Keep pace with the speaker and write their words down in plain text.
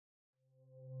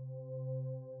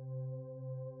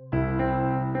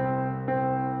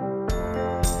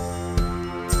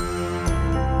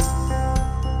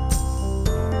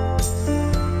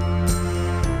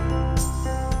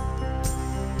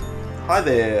Hi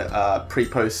there,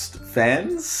 pre-post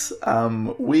fans.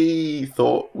 We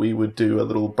thought we would do a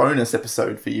little bonus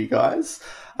episode for you guys.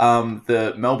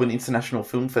 The Melbourne International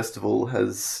Film Festival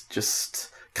has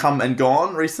just come and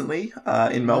gone recently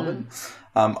in Melbourne.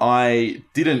 I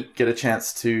didn't get a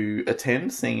chance to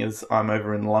attend, seeing as I'm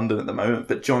over in London at the moment,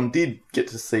 but John did get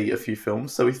to see a few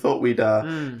films, so we thought we'd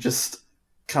just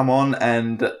come on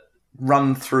and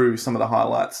run through some of the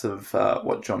highlights of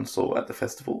what John saw at the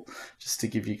festival, just to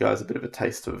give you guys a bit of a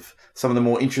taste of some of the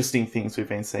more interesting things we've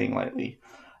been seeing lately.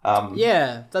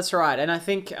 Yeah, that's right. And I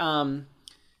think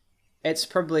it's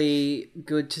probably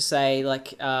good to say,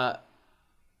 like, a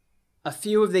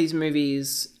few of these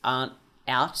movies aren't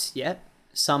out yet.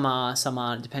 Some are, some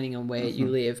aren't, depending on where you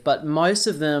live. But most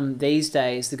of them these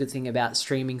days, the good thing about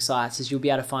streaming sites is you'll be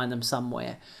able to find them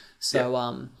somewhere.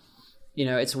 So, you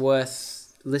know, it's worth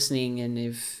listening. And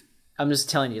if I'm just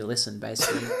telling you to listen,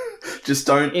 basically. Just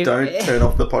don't turn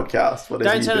off the podcast.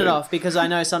 Don't turn it off, because I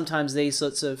know sometimes these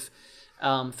sorts of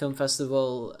film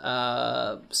festival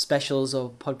specials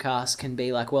or podcasts can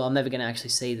be like, well, I'm never going to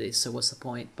actually see this, so what's the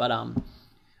point? But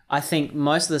I think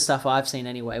most of the stuff I've seen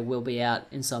anyway will be out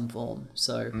in some form.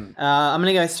 So I'm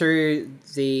going to go through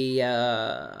the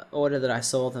order that I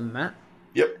saw them, Matt.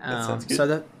 Yep, that sounds good.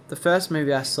 So the first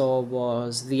movie I saw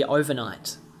was The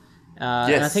Overnight.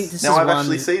 Yes. And I think this I've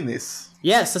actually seen this.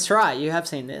 Yes, that's right. You have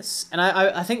seen this. And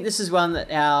I think this is one that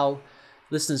our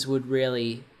listeners would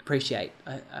really appreciate,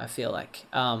 I feel like.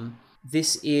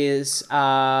 This is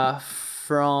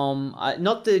from,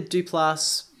 not the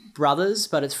Duplass brothers,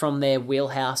 but it's from their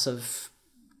wheelhouse of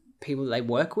people they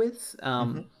work with.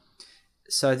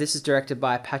 So this is directed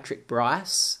by Patrick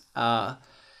Bryce,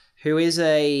 who is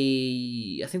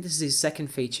I think this is his second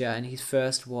feature, and his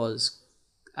first was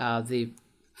the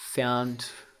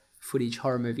found footage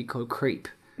horror movie called Creep,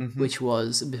 which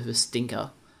was a bit of a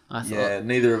stinker, I thought. Yeah,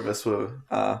 neither of us were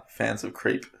fans of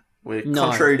Creep. We're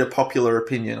contrary to popular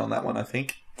opinion on that one, I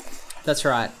think. That's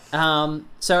right.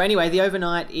 So anyway, The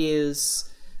Overnight is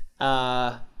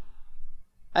a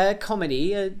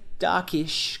comedy, a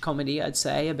darkish comedy, I'd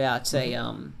say, about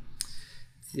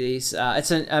it's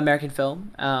an American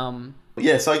film.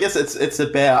 Yeah, so I guess it's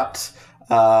about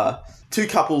two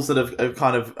couples that have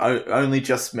kind of only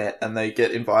just met, and they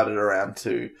get invited around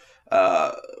to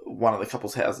one of the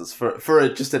couple's houses for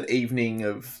just an evening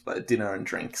of dinner and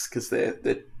drinks, because their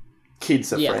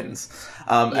kids are friends.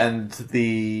 And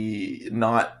the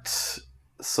night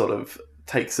sort of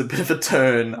takes a bit of a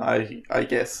turn, I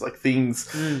guess. Like things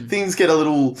get a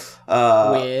little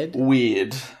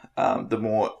weird the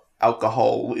more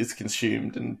alcohol is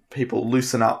consumed and people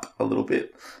loosen up a little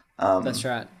bit. That's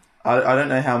right. I don't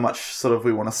know how much sort of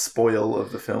we want to spoil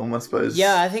of the film, I suppose.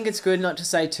 Yeah, I think it's good not to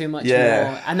say too much more.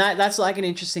 And that's like an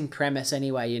interesting premise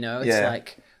anyway, you know? It's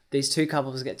like these two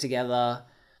couples get together,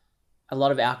 a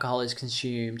lot of alcohol is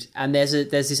consumed, and there's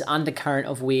this undercurrent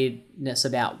of weirdness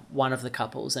about one of the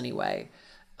couples anyway.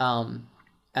 And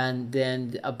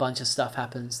then a bunch of stuff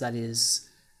happens that is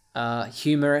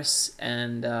humorous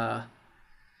and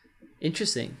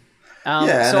interesting.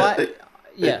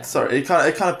 It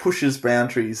kind of pushes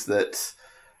boundaries that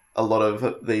a lot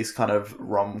of these kind of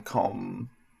rom-com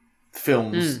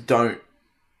films don't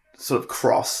sort of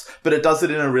cross, but it does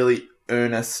it in a really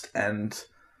earnest and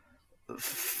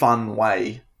fun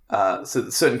way. So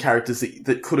certain characters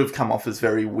that could have come off as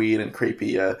very weird and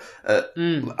creepy are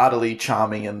utterly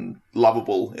charming and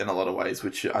lovable in a lot of ways,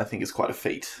 which I think is quite a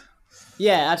feat.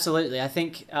 Yeah, absolutely. I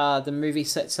think the movie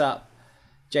sets up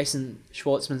Jason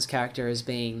Schwartzman's character as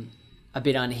being a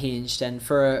bit unhinged, and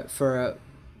for a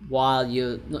while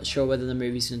you're not sure whether the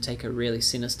movie's going to take a really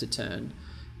sinister turn,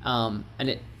 and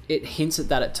it hints at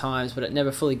that at times, but it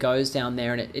never fully goes down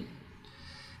there, and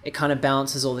it kind of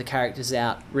balances all the characters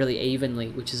out really evenly,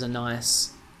 which is a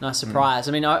nice surprise.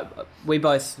 I mean, we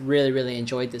both really, really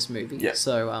enjoyed this movie,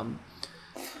 so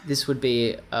this would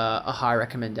be a high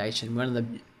recommendation. One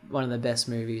of the best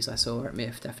movies I saw at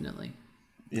MIFF, definitely.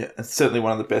 Yeah, it's certainly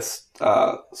one of the best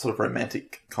sort of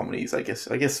romantic comedies, I guess.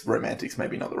 I guess romantic's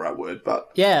maybe not the right word, but...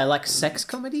 Yeah, like sex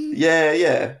comedy?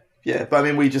 Yeah. But I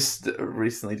mean, we just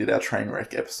recently did our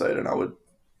Trainwreck episode, and I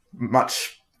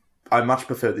much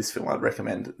prefer this film. I'd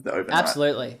recommend The Overnight.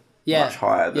 Absolutely. Yeah. Much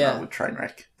higher than I would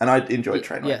Trainwreck. And I enjoyed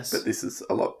Trainwreck, but this is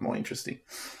a lot more interesting.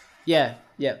 Yeah,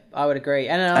 I would agree.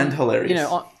 And hilarious. You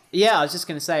know, I was just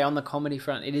going to say, on the comedy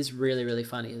front, it is really, really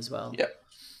funny as well. Yeah.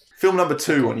 Film number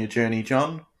 2 on your journey,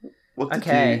 John. What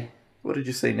did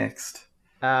you see next?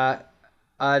 I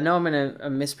know I'm going to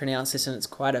mispronounce this, and it's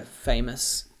quite a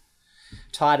famous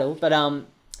title, but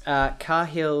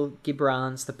Khalil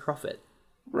Gibran's The Prophet.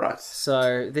 Right.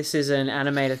 So this is an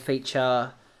animated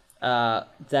feature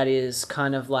that is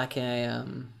kind of like a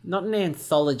not an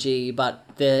anthology, but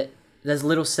there's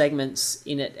little segments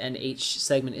in it, and each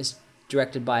segment is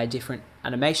directed by a different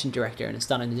animation director, and it's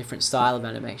done in a different style of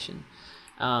animation.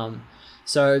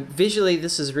 So visually,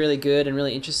 this is really good and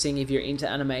really interesting. If you're into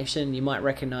animation, you might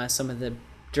recognize some of the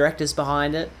directors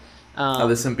behind it. Are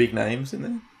there some big names in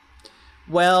there?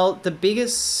 Well, the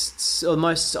biggest or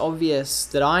most obvious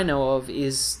that I know of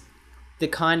is the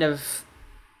kind of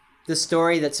the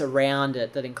story that's around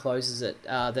it, that encloses it,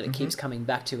 that it keeps coming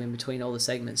back to in between all the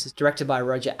segments. It's directed by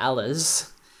Roger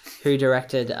Allers, who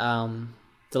directed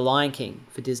The Lion King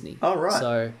for Disney. Oh, right.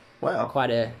 So wow,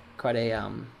 quite a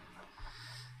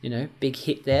big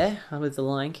hit there with The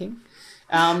Lion King.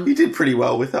 You did pretty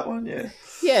well with that one, yeah.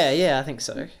 Yeah, I think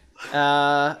so.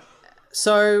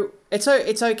 So it's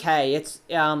okay. It's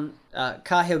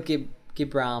Kahil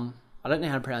Gibram. I don't know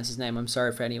how to pronounce his name. I'm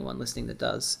sorry for anyone listening that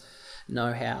does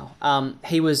know how.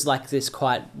 He was like this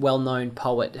quite well-known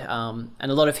poet, and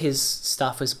a lot of his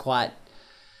stuff was quite.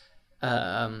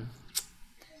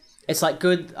 It's like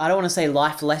good. I don't want to say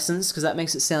life lessons because that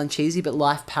makes it sound cheesy, but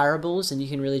life parables, and you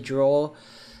can really draw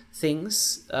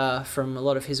things from a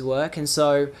lot of his work, and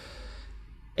so.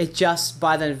 It just,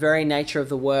 by the very nature of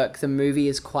the work, the movie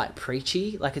is quite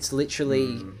preachy. Like, it's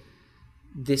literally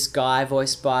this guy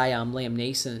voiced by Liam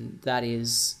Neeson that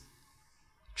is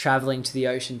traveling to the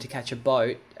ocean to catch a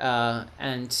boat,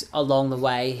 and along the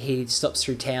way he stops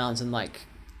through towns and like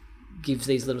gives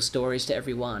these little stories to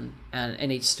everyone,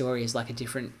 and each story is like a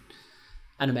different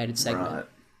animated segment.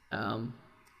 Right.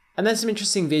 And there's some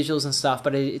interesting visuals and stuff,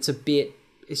 but it's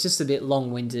just a bit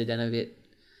long-winded and a bit...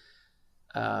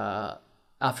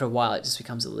 after a while, it just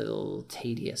becomes a little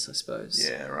tedious, I suppose.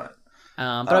 Yeah, right.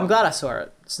 But I'm glad I saw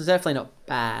it. It's definitely not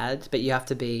bad, but you have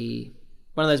to be...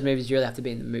 One of those movies you really have to be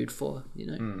in the mood for, you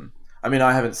know? I mean,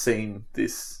 I haven't seen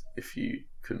this, if you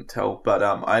couldn't tell, but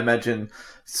I imagine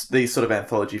these sort of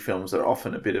anthology films are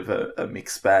often a bit of a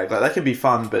mixed bag. Like, they can be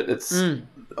fun, but it's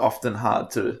often hard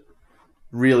to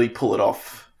really pull it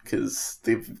off because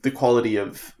the quality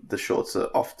of the shorts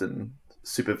are often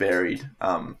super varied.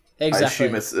 Exactly. I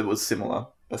assume it was a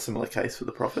similar case for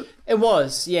The Prophet. It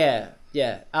was, yeah.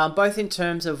 Both in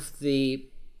terms of the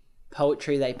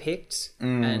poetry they picked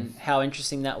and how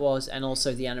interesting that was, and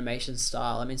also the animation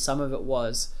style. I mean, some of it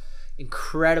was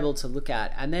incredible to look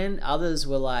at, and then others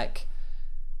were like,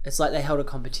 it's like they held a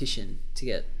competition to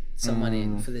get someone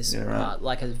in for this part. Right.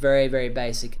 Like, a very, very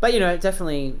basic. But,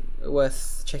 definitely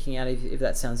worth checking out if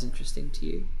that sounds interesting to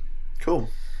you. Cool.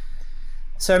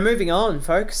 So moving on,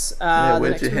 folks. The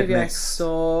next movie I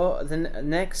saw.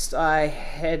 Next, I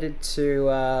headed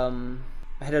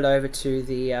over to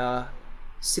the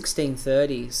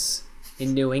 1630s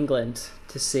in New England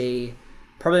to see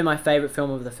probably my favorite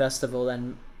film of the festival,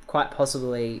 and quite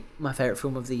possibly my favorite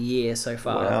film of the year so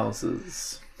far.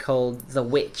 Wowzers. Called The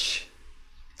Witch.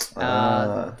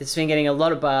 This has been getting a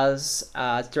lot of buzz.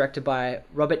 It's directed by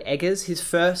Robert Eggers, his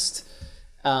first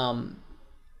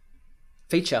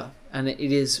feature. And it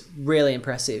is really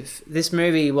impressive. This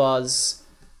movie was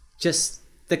just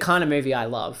the kind of movie I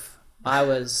love. I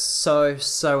was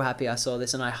so happy I saw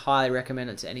this, and I highly recommend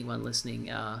it to anyone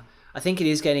listening. I think it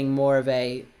is getting more of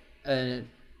a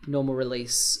normal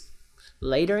release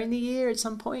later in the year at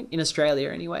some point, in Australia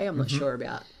anyway. I'm not sure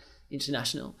about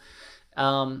international.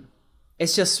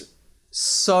 It's just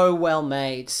so well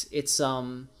made. It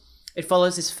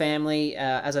follows this family,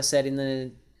 as I said, in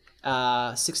the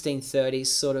 1630s,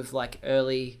 sort of like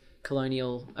early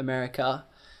colonial America.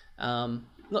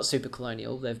 Not super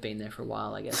colonial, they've been there for a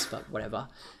while, I guess, but whatever.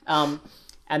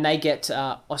 And they get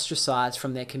ostracized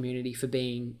from their community for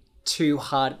being too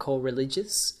hardcore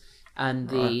religious, and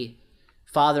the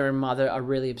father and mother are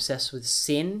really obsessed with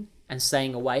sin and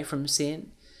staying away from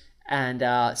sin,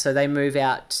 and so they move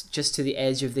out just to the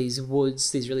edge of these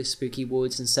woods, these really spooky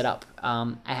woods, and set up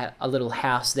a little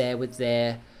house there with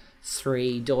their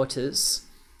 3 daughters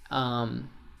and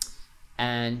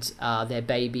their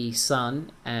baby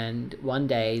son, and one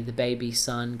day the baby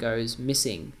son goes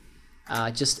missing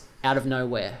just out of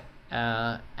nowhere,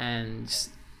 and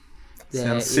there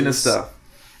sounds sinister.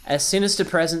 A sinister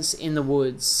presence in the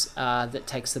woods that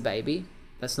takes the baby.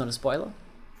 That's not a spoiler.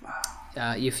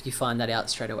 You find that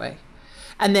out straight away,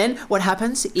 and then what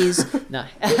happens is no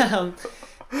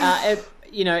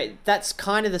that's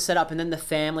kind of the setup, and then the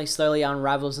family slowly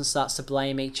unravels and starts to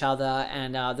blame each other,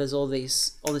 and there's all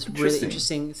this really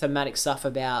interesting thematic stuff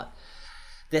about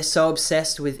they're so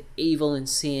obsessed with evil and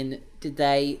sin. Did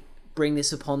they bring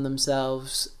this upon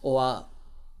themselves, or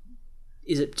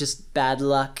is it just bad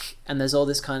luck? And there's all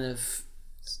this kind of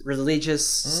religious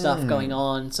stuff going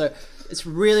on. So it's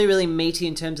really, really meaty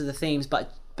in terms of the themes,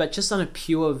 but but just on a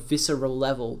pure visceral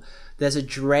level, there's a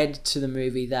dread to the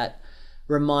movie that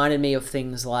reminded me of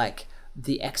things like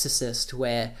The Exorcist,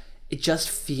 where it just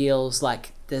feels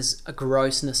like there's a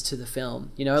grossness to the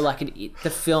film, you know, like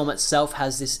the film itself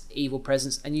has this evil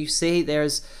presence, and you see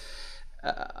there's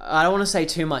I don't want to say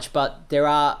too much, but there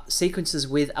are sequences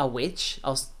with a witch.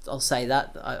 I'll say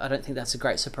that. I don't think that's a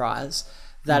great surprise.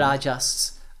 That are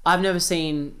just, I've never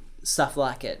seen stuff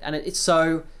like it, and it's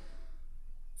so,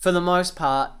 for the most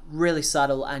part, really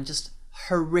subtle and just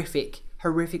horrific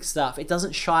stuff. It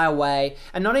doesn't shy away,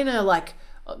 and not in a like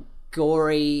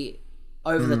gory,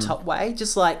 over the top way.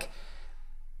 Just like,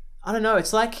 I don't know.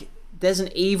 It's like there's an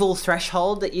evil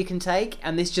threshold that you can take,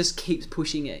 and this just keeps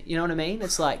pushing it. You know what I mean?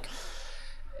 It's like,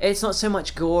 it's not so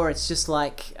much gore. It's just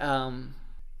like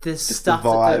the stuff,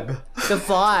 the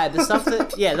vibe, the stuff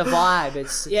that, yeah, the vibe.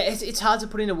 It's hard to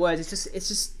put into words. It's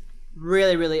just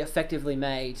really, really effectively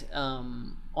made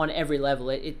on every level.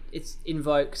 It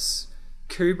invokes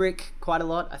Kubrick quite a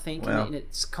lot, I think, in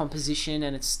its composition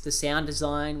and its the sound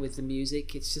design with the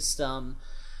music. It's just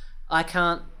I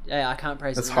can't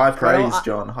praise it. That's high praise,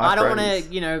 John. I don't want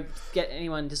to, get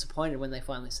anyone disappointed when they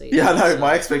finally see it. Yeah, I know. So.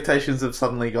 My expectations have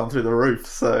suddenly gone through the roof.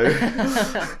 So,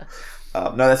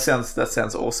 no, that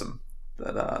sounds awesome.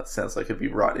 That sounds like it'd be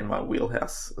right in my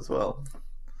wheelhouse as well.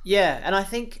 Yeah, and I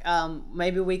think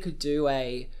maybe we could do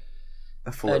a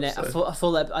full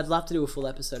episode. I'd love to do a full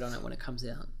episode on it when it comes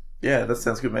out. Yeah, that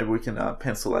sounds good. Maybe we can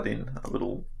pencil that in a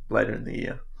little later in the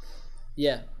year.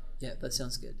 Yeah, that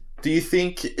sounds good. Do you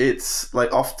think it's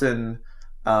like often,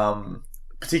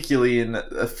 particularly in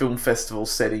a film festival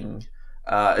setting,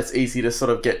 it's easy to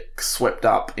sort of get swept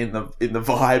up in the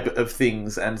vibe of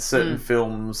things, and certain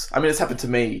films? I mean, it's happened to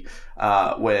me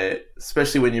where,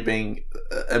 especially when you're being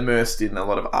immersed in a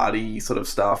lot of arty sort of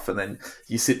stuff, and then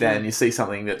you sit down and you see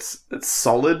something that's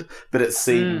solid, but it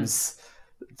seems.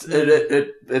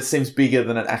 It seems bigger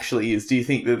than it actually is. Do you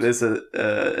think that there's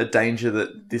a danger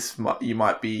that you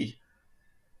might be,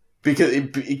 because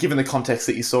given the context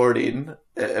that you saw it in,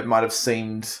 it might have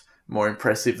seemed more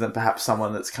impressive than perhaps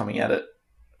someone that's coming at it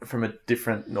from a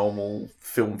different normal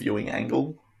film viewing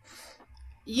angle?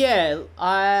 Yeah,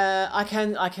 I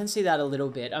can see that a little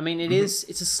bit. I mean, it's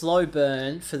a slow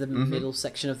burn for the middle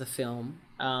section of the film.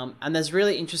 And there's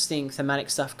really interesting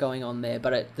thematic stuff going on there,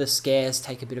 but the scares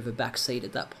take a bit of a backseat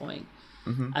at that point.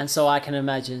 And so I can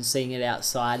imagine seeing it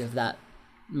outside of that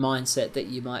mindset that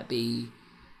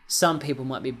some people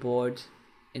might be bored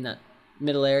in that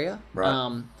middle area.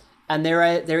 Right. And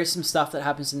there is some stuff that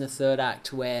happens in the third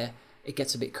act where it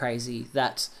gets a bit crazy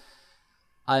that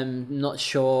I'm not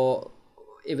sure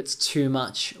if it's too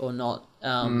much or not.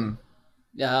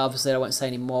 Obviously I won't say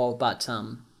any more, but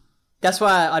that's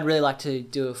why I'd really like to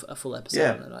do a full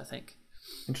episode on it, I think.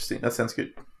 Interesting. That sounds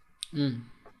good.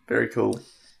 Very cool.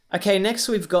 Okay, next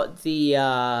we've got the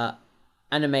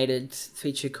animated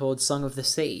feature called Song of the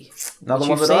Sea. Another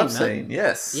one that I've seen,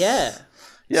 yes. Yeah.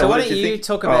 So why don't you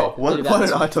talk about why don't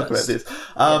I talk about this?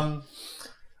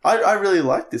 I really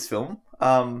like this film.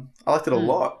 I liked it a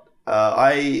lot.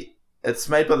 It's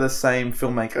made by the same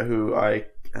filmmaker who I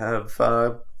have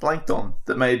blanked on,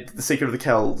 that made The Secret of the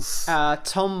Kells.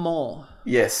 Tom Moore.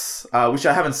 Yes, which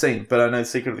I haven't seen, but I know The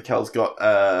Secret of the Kells got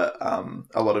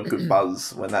a lot of good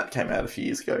buzz when that came out a few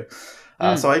years ago.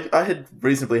 So I had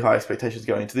reasonably high expectations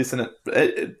going into this, and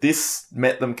this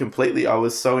met them completely. I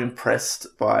was so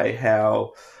impressed by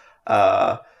how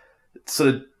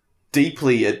sort of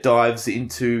deeply it dives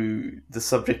into the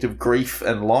subject of grief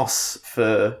and loss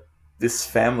for this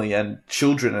family and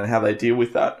children and how they deal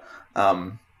with that.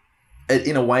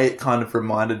 In a way, it kind of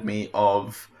reminded me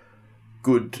of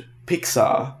good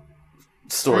Pixar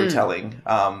storytelling.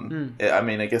 I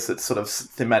mean, I guess it's sort of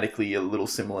thematically a little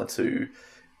similar to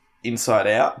Inside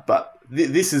Out, but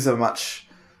this is a much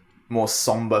more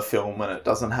somber film, and it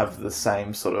doesn't have the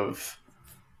same sort of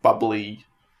bubbly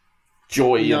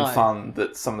joy and fun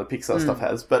that some of the Pixar stuff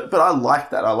has. But I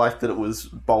like that. I like that it was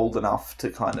bold enough to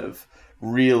kind of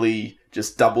really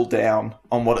just double down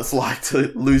on what it's like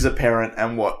to lose a parent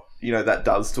and what that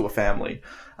does to a family.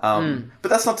 But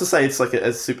that's not to say it's like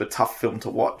a super tough film to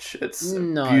watch. It's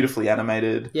beautifully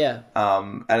animated. Yeah.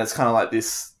 And it's kind of like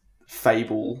this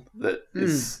fable that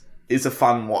is a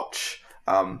fun watch,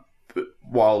 but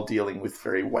while dealing with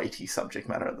very weighty subject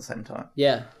matter at the same time.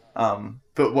 Yeah.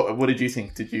 But what did you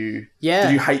think? Did you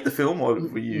hate the film, or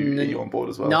are you on board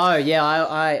as well? No, yeah,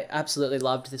 I absolutely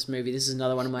loved this movie. This is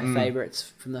another one of my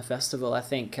favorites from the festival. I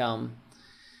think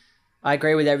I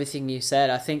agree with everything you said.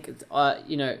 I think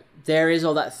there is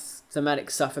all that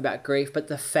thematic stuff about grief, but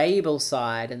the fable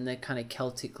side and the kind of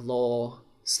Celtic lore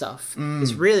stuff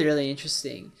is really, really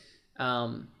interesting.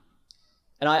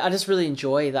 And I just really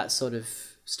enjoy that sort of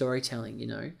storytelling, you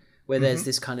know, where there's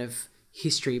this kind of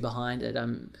history behind it,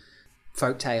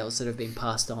 folk tales that have been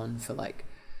passed on for like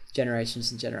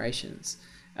generations and generations.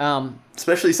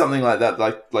 Especially something like that,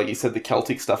 like you said, the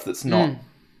Celtic stuff that's not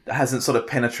hasn't sort of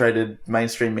penetrated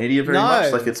mainstream media very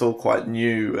much. Like it's all quite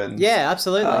new and yeah,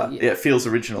 absolutely. It feels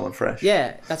original and fresh.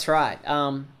 Yeah, that's right.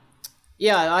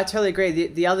 Yeah, I totally agree.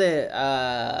 The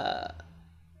other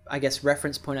I guess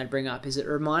reference point I'd bring up is it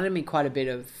reminded me quite a bit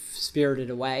of Spirited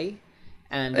Away,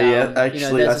 and actually, you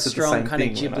know, there's a strong kind of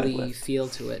Ghibli feel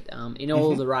to it in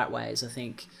all the right ways, I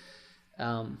think.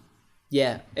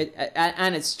 Yeah,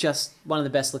 and it's just one of the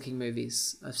best looking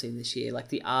movies I've seen this year. Like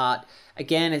the art,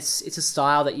 again, it's a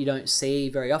style that you don't see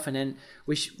very often, and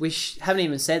we haven't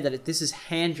even said that this is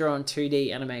hand drawn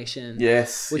 2D animation.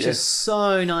 Yes, which is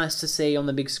so nice to see on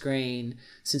the big screen,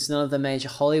 since none of the major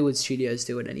Hollywood studios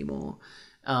do it anymore.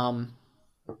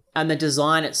 And the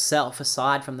design itself,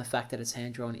 aside from the fact that it's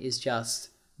hand drawn, is just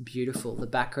beautiful. The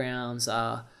backgrounds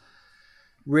are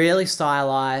really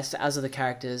stylized, as are the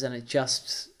characters, and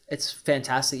it's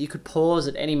fantastic. You could pause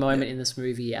at any moment in this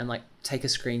movie and like take a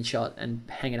screenshot and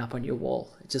hang it up on your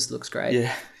wall. It just looks great.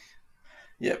 Yeah.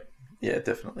 Yep. Yeah,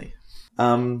 definitely.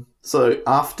 So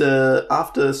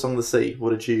after Song of the Sea,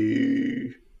 what did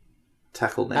you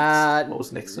tackle next? What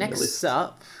was next on your list? Next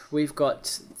up, we've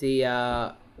got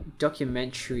the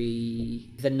documentary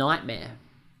The Nightmare.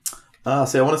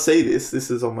 See, I want to see this.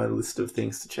 This is on my list of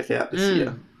things to check out this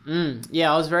year.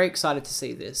 Yeah, I was very excited to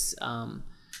see this.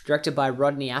 Directed by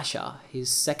Rodney Asher, his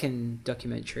second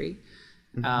documentary,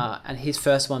 and his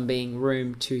first one being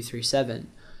Room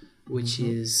 237, which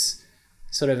is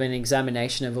sort of an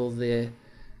examination of all the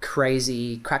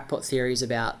crazy crackpot theories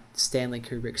about Stanley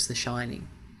Kubrick's The Shining,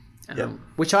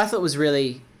 which I thought was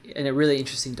really a really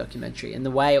interesting documentary, and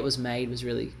the way it was made was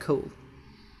really cool.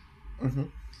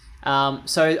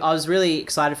 So I was really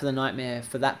excited for The Nightmare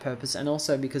for that purpose, and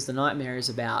also because The Nightmare is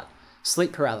about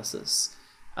sleep paralysis,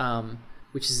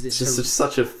 which is this just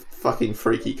such a fucking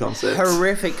freaky concept.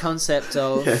 Horrific concept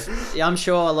of... Yeah, I'm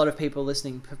sure a lot of people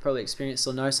listening have probably experienced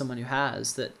or know someone who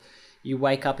has, that you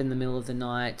wake up in the middle of the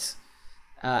night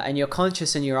and you're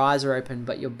conscious and your eyes are open,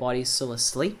 but your body's still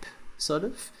asleep, sort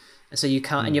of. And so you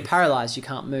can't... And you're paralyzed, you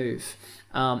can't move.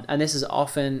 And this is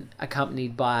often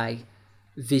accompanied by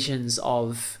visions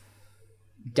of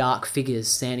dark figures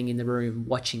standing in the room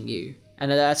watching you. And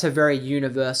that's a very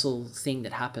universal thing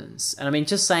that happens. And I mean,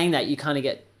 just saying that, you kind of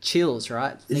get chills,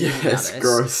 right? It's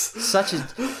gross. Such a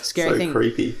scary thing. So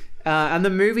creepy. And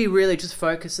the movie really just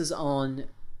focuses on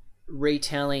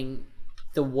retelling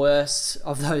the worst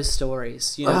of those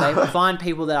stories. You know, they find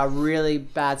people that are really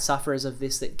bad sufferers of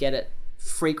this, that get it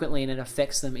frequently, and it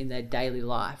affects them in their daily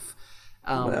life.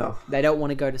 They don't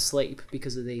want to go to sleep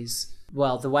because of these...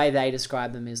 Well, the way they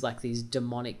describe them is like these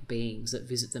demonic beings that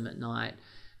visit them at night.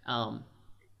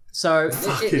 So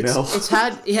it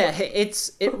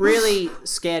really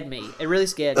scared me. It really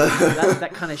scared me.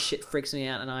 That kind of shit freaks me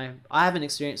out. And I haven't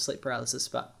experienced sleep paralysis,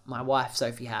 but my wife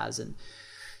Sophie has, and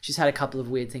she's had a couple of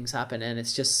weird things happen, and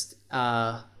it's just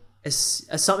it's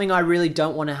something I really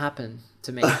don't want to happen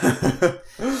to me. But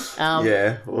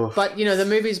you know, the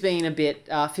movie's been a bit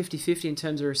 50-50 in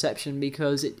terms of reception,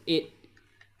 because it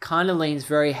kind of leans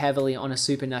very heavily on a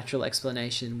supernatural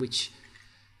explanation, which...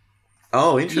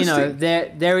 Oh, interesting. You know,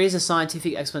 there is a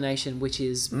scientific explanation which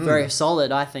is very solid,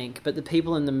 I think, but the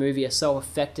people in the movie are so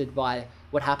affected by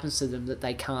what happens to them that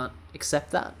they can't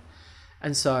accept that.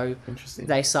 And so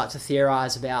they start to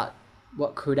theorize about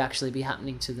what could actually be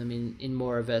happening to them in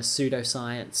more of a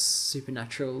pseudoscience,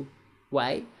 supernatural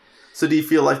way. So do you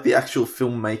feel like the actual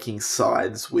filmmaking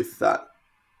sides with that?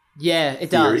 Yeah, it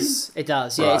theory? Does. It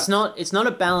does. Yeah, Right. It's not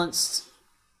a balanced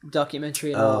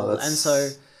documentary at all. And so...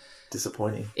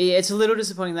 disappointing. Yeah, it's a little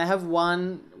disappointing. They have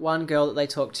one girl that they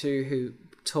talk to who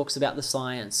talks about the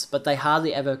science, but they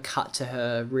hardly ever cut to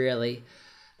her, really.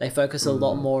 They focus a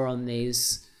lot more on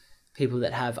these people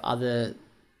that have other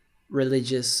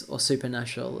religious or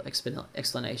supernatural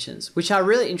explanations, which are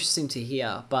really interesting to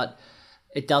hear, but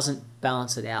it doesn't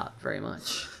balance it out very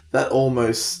much. That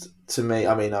almost, to me,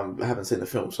 I mean, I haven't seen the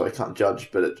film, so I can't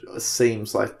judge, but it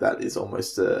seems like that is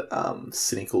almost a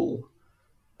cynical...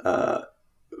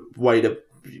 way to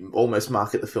almost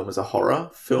market the film as a horror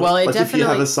film. Well, if you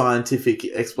have a scientific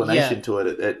explanation to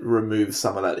it, it removes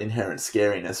some of that inherent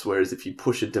scariness, whereas if you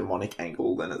push a demonic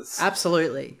angle, then it's...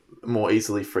 Absolutely. More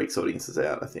easily freaks audiences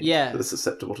out, I think. Yeah. That are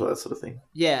susceptible to that sort of thing.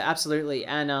 Yeah, absolutely.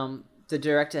 And the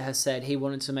director has said he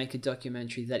wanted to make a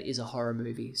documentary that is a horror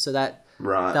movie. So that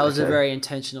was a very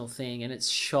intentional thing, and it's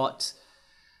shot...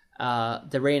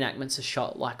 the reenactments are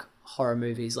shot like horror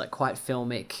movies, like quite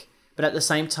filmic. But but at the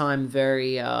same time,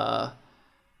 very.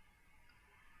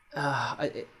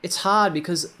 It's hard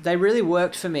because they really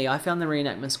worked for me. I found the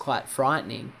reenactments quite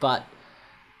frightening, but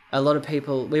a lot of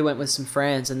people. We went with some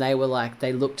friends, and they were like,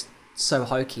 they looked so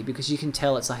hokey because you can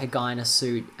tell it's like a guy in a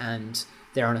suit and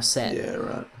they're on a set. Yeah,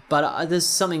 right. But there's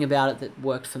something about it that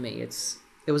worked for me.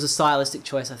 It was a stylistic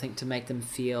choice, I think, to make them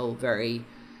feel very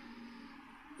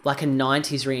like a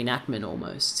 90s reenactment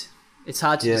almost. It's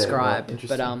hard to describe, right.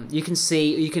 but you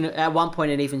can at one point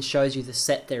it even shows you the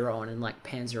set they're on and like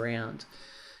pans around.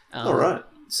 All right.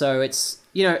 So it's,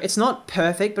 it's not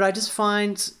perfect, but I just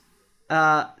find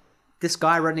this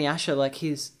guy, Rodney Asher, like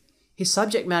his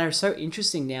subject matter is so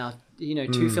interesting now,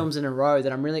 2 films in a row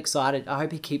that I'm really excited. I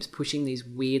hope he keeps pushing these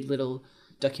weird little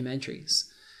documentaries.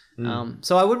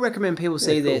 So I would recommend people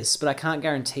see this, but I can't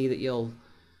guarantee that you'll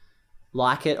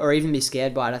like it or even be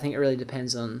scared by it. I think it really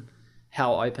depends on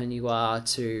how open you are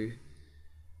to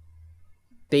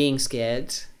being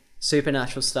scared,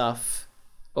 supernatural stuff,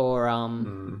 or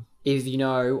if you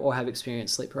know or have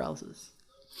experienced sleep paralysis.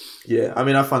 Yeah, I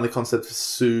mean, I find the concept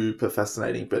super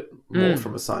fascinating, but more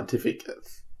from a scientific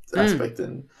aspect,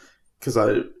 and because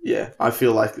I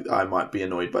feel like I might be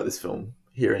annoyed by this film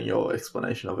hearing your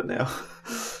explanation of it now.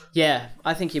 Yeah,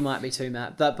 I think you might be too,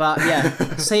 Matt. But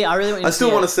yeah, see, I really want you to I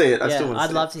still want to see it.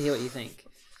 I'd love to hear what you think.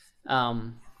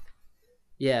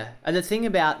 Yeah, and the thing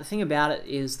about it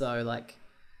is though, like,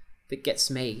 that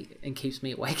gets me and keeps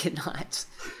me awake at night,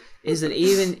 is that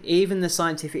even the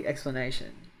scientific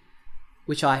explanation,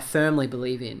 which I firmly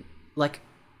believe in, like,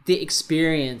 the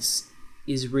experience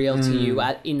is real to you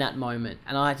in that moment,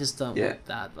 and I just don't want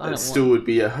that. It still would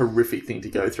be a horrific thing to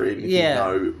go through, even if you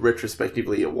know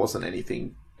retrospectively it wasn't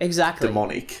anything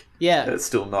demonic. Yeah, it's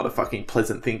still not a fucking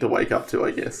pleasant thing to wake up to,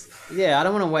 I guess. Yeah, I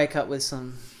don't want to wake up with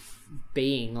some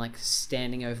being like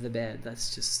standing over the bed.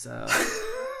 That's just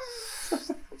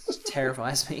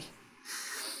terrifies me.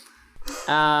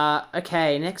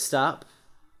 Okay, next up,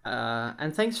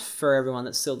 and thanks for everyone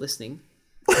that's still listening.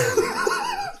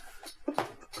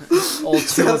 All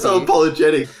sounds so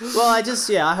apologetic. Well, I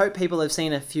hope people have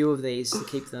seen a few of these to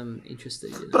keep them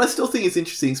interested. But I still think it's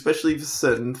interesting, especially for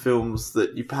certain films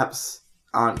that you perhaps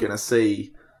aren't going to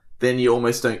see. Then you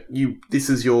almost don't. This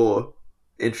is your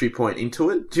entry point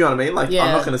into it. Do you know what I mean? Like,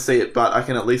 I'm not going to see it, but I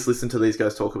can at least listen to these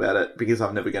guys talk about it because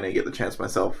I'm never going to get the chance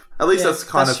myself. At least that's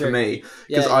kind of true for me,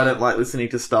 because I don't like listening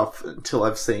to stuff until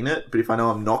I've seen it. But if I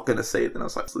know I'm not going to see it, then I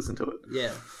was like, listen to it.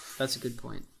 Yeah, that's a good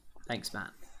point. Thanks,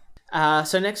 Matt.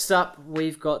 So next up,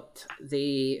 we've got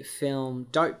the film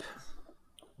Dope,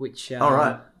 which is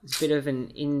a bit of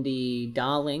an indie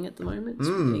darling at the moment. It's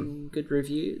getting good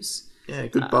reviews. Yeah,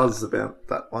 good buzz about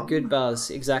that one. Good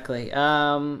buzz, exactly.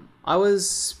 I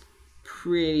was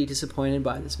pretty disappointed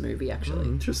by this movie, actually.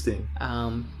 Interesting.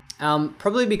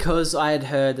 Probably because I had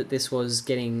heard that this was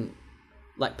getting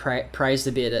like praised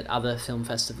a bit at other film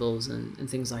festivals and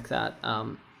things like that.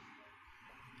 I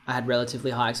had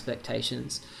relatively high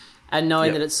expectations. And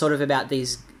knowing that it's sort of about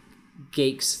these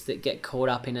geeks that get caught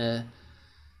up in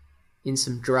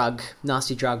some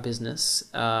nasty drug business.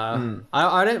 I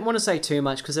don't want to say too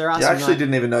much because there are. I actually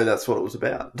didn't even know that's what it was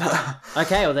about.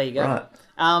 Okay, well there you go. Right.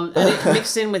 And it,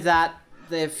 mixed in with that,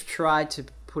 they've tried to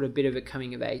put a bit of a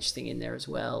coming of age thing in there as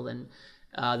well, and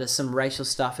there's some racial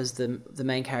stuff as the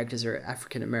main characters are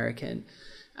African American.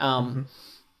 But.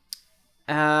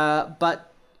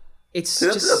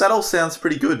 That all sounds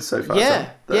pretty good so far.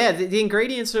 The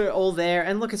ingredients are all there,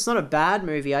 and look, it's not a bad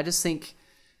movie. I just think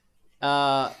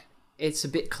it's a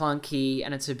bit clunky,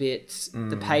 and it's a bit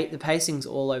the pacing's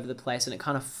all over the place, and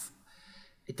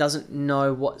it doesn't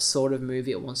know what sort of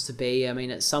movie it wants to be. I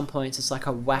mean, at some points it's like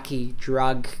a wacky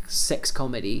drug sex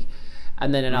comedy,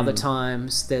 and then at other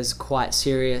times there's quite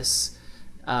serious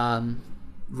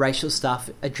racial stuff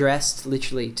addressed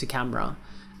literally to camera,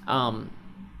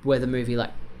 where the movie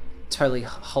like totally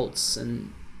halts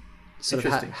and sort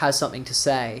of has something to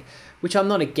say, which I'm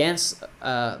not against,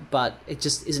 but it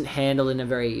just isn't handled in a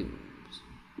very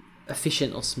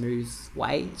efficient or smooth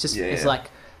way. It's just it's like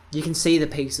you can see the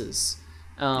pieces.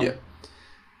 I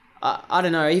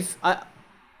don't know, if I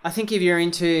think if you're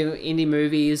into indie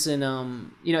movies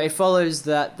and it follows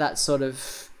that sort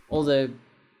of all the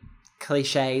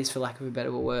cliches, for lack of a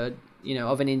better word,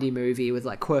 of an indie movie with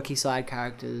like quirky side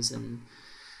characters and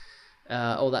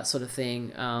all that sort of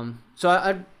thing. So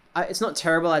I it's not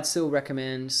terrible. I'd still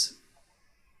recommend,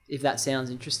 if that sounds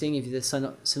interesting, if the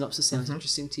synopsis sounds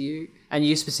interesting to you, and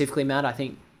you specifically, Matt, I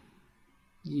think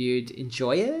you'd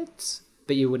enjoy it,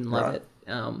 but you wouldn't love it.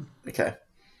 Okay.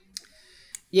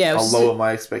 Yeah, I'll lower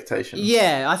my expectations.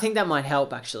 Yeah, I think that might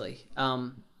help actually.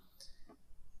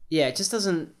 It just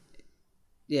doesn't.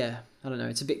 yeah, I don't know.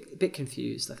 It's a bit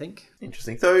confused, I think.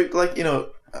 Interesting. So, like,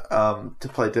 to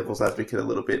play devil's advocate a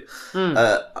little bit,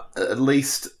 at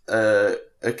least a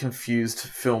confused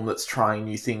film that's trying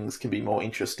new things can be more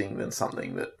interesting than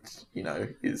something that,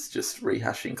 is just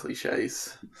rehashing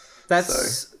cliches.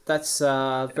 That's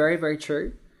very, very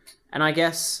true. And I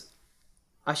guess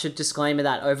I should disclaimer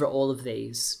that over all of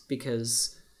these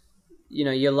because,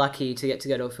 you're lucky to get to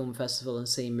go to a film festival and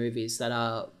see movies that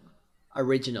are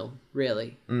original,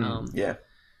 really. Yeah.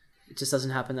 It just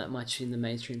doesn't happen that much in the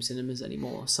mainstream cinemas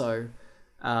anymore. So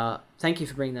thank you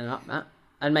for bringing that up, Matt,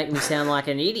 and making me sound like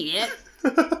an idiot.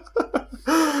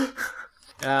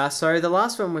 So the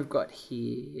last one we've got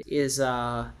here is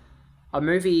a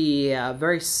movie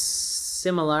very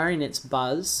similar in its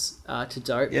buzz to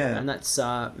Dope, and that's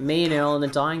Me and Earl and the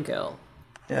Dying Girl.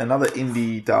 Yeah, another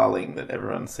indie darling that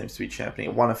everyone seems to be championing.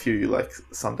 It won a few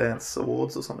Sundance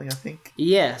Awards or something, I think.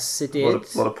 Yes, it did. A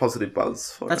lot of positive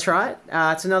buzz for That's it. right.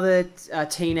 It's another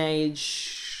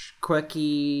teenage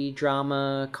quirky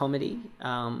drama comedy.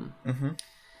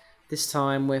 This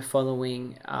time we're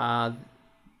following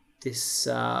this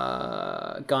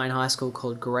guy in high school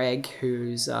called Greg,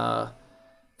 who's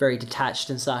very detached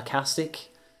and sarcastic,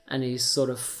 and he's sort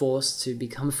of forced to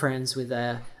become friends with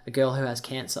a girl who has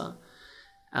cancer.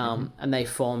 And they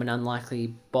form an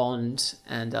unlikely bond,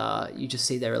 and you just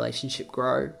see their relationship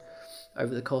grow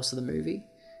over the course of the movie.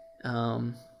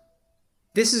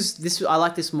 This I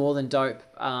like this more than Dope,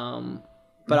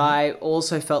 but I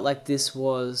also felt like this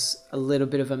was a little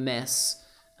bit of a mess.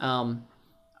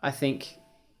 I think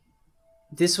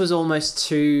this was almost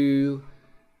too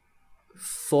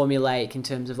formulaic in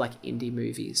terms of indie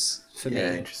movies for me.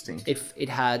 Yeah, interesting. It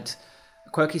had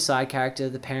quirky side character.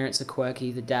 The parents are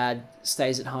quirky. The dad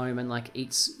stays at home and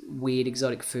eats weird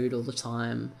exotic food all the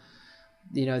time.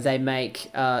 They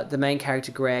make the main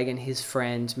character Greg and his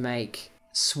friend make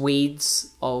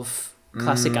Swedes of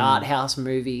classic art house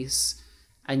movies,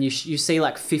 and you see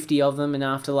 50 of them, and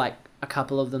after a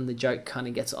couple of them the joke kind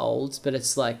of gets old, but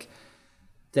it's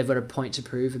they've got a point to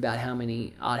prove about how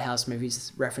many art house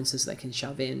movies references they can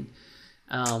shove in.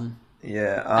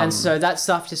 And so that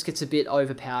stuff just gets a bit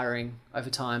overpowering over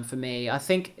time for me. I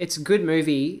think it's a good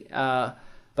movie, but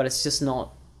it's just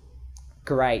not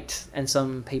great. And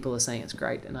some people are saying it's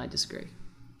great, and I disagree.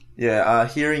 Yeah,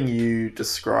 hearing you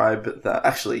describe that...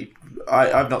 Actually,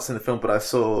 I've not seen the film, but I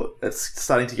saw it's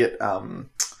starting to get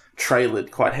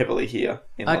trailered quite heavily here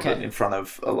in London in front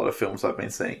of a lot of films I've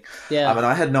been seeing. Yeah. And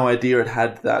I had no idea it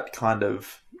had that kind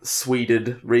of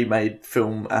Sweded remade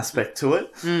film aspect to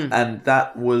it, and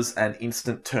that was an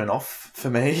instant turn off for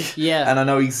me. Yeah. And I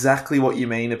know exactly what you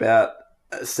mean about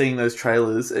seeing those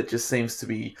trailers. It just seems to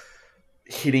be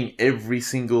hitting every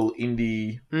single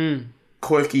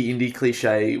quirky indie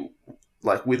cliche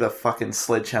with a fucking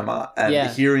sledgehammer,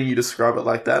 and hearing you describe it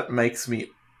like that makes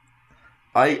me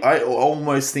I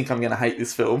almost think I'm going to hate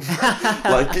this film.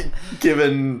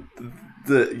 Given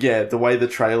the way the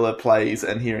trailer plays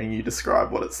and hearing you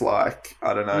describe what it's like,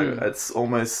 I don't know. It's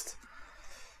almost,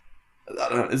 I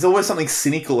don't know. There's always something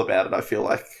cynical about it. I feel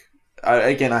like,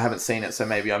 I haven't seen it, so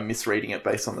maybe I'm misreading it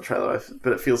based on the trailer.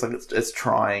 But it feels like it's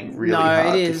trying really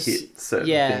hard to hit certain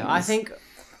things. I think,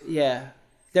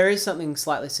 there is something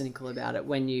slightly cynical about it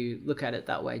when you look at it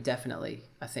that way. Definitely,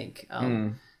 I think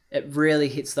it really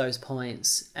hits those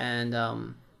points, and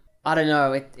I don't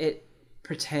know. It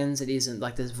pretends it isn't.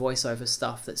 There's voiceover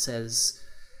stuff that says,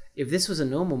 if this was a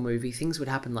normal movie, things would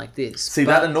happen like this. See,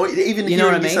 that annoys... Even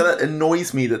hearing you say that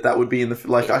annoys me that would be in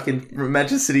the... I can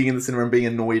imagine sitting in the cinema and being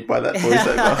annoyed by that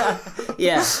voiceover.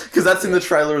 Yeah. Because that's in the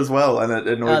trailer as well, and it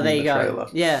annoyed me in the trailer.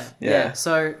 Yeah.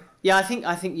 So, I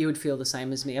think you would feel the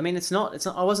same as me. I mean, it's not...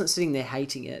 I wasn't sitting there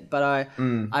hating it, but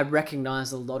I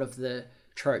recognise a lot of the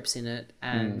tropes in it,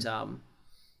 and...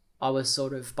 I was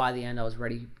sort of, by the end, I was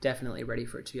definitely ready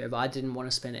for it to be over. I didn't want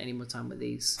to spend any more time with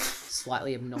these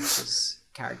slightly obnoxious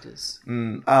characters.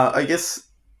 I guess,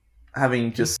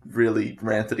 having just really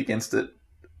ranted against a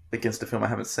film I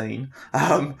haven't seen,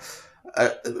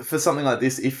 for something like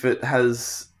this, if it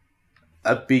has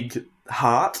a big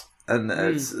heart and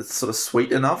it's sort of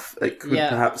sweet enough, it could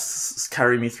perhaps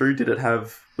carry me through. Did it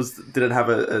have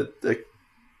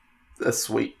a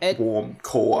sweet, warm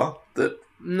core that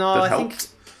helped?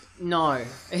 No.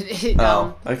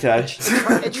 Okay.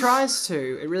 It tries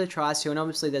to. It really tries to. And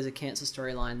obviously there's a cancer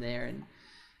storyline there.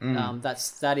 And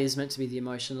that is meant to be the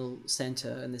emotional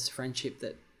center and this friendship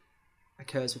that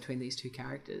occurs between these two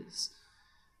characters.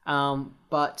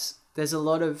 But there's a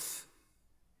lot of...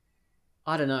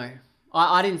 I don't know.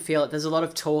 I didn't feel it. There's a lot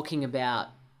of talking about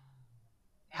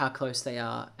how close they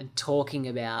are and talking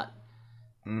about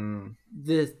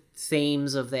the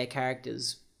themes of their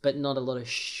characters, but not a lot of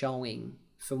showing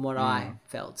from what I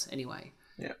felt anyway.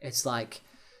 Yeah. It's like,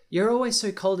 you're always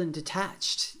so cold and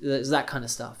detached. There's that kind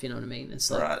of stuff, you know what I mean? It's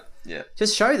like, right, yeah.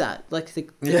 Just show that. Like the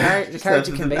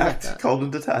character can be like that. Cold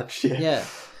and detached, yeah. Yeah.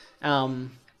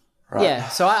 Right. Yeah,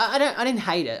 so I didn't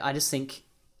hate it. I just think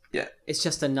yeah, it's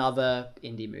just another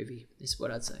indie movie, is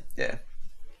what I'd say. Yeah.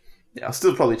 Yeah, I'll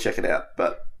still probably check it out,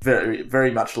 but very,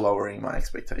 very much lowering my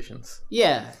expectations.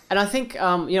 Yeah, and I think,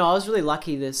 I was really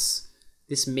lucky this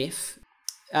MIFF.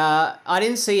 I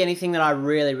didn't see anything that I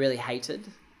really, really hated.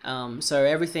 So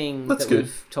everything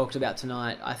we've talked about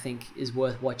tonight, I think, is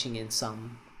worth watching in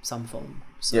some form.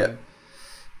 So,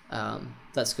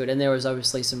 that's good. And there was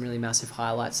obviously some really massive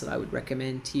highlights that I would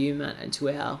recommend to you, Matt, and to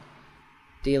our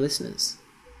dear listeners.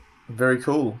 Very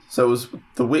cool. So it was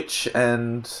The Witch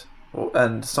and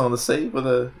Song of the Sea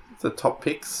were the top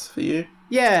picks for you?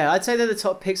 Yeah, I'd say they're the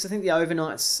top picks. I think The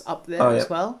Overnight's up there as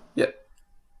well. Yeah.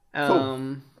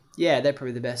 Cool. Yeah, they're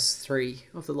probably the best three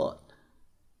of the lot.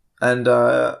 And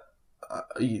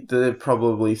they're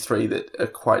probably three that are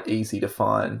quite easy to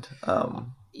find.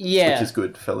 Yeah. Which is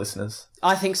good for listeners.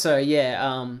 I think so,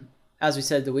 yeah. As we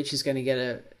said, The Witch is going to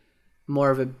get more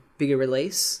of a bigger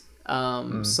release.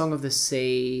 Song of the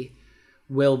Sea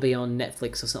will be on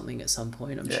Netflix or something at some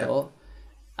point, I'm sure.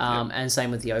 And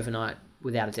same with The Overnight,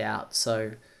 without a doubt.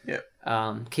 So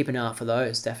keep an eye out for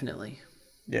those, definitely.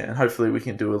 Yeah, and hopefully we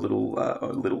can do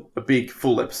a big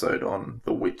full episode on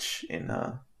The Witch in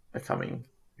a coming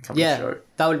show.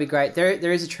 That would be great.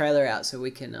 There is a trailer out, so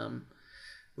we can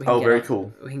very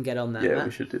cool. We can get on that. Yeah, Matt.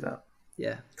 we should do that.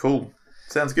 Yeah. Cool.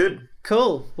 Sounds good.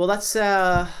 Cool. Well, that's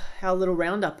our little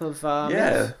roundup of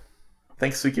MIFF.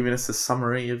 Thanks for giving us a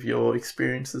summary of your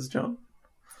experiences, John.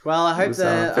 Well, I hope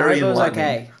it was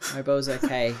okay. I hope it was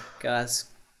okay, guys.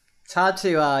 It's hard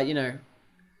to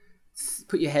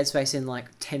put your headspace in like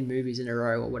 10 movies in a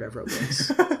row or whatever it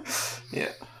was.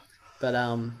 Yeah. But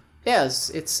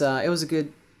it was a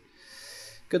good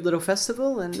little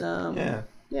festival, and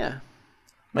yeah.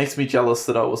 Makes me jealous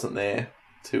that I wasn't there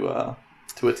to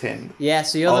attend. Yeah,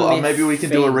 so you're the MIFF maybe we can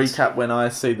fiend. do a recap when I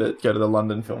go to the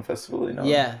London Film Festival in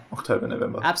October,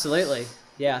 November. Absolutely.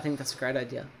 Yeah, I think that's a great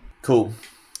idea. Cool.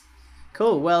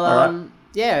 Well,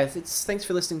 thanks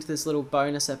for listening to this little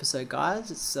bonus episode,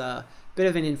 guys. It's a bit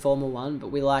of an informal one, but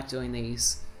we like doing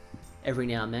these every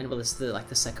now and then. Well, it's the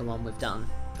second one we've done,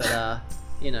 but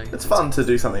it's fun to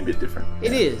do something a bit different.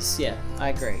 It is, yeah, I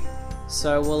agree.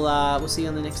 So we'll see you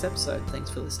on the next episode. Thanks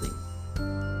for listening.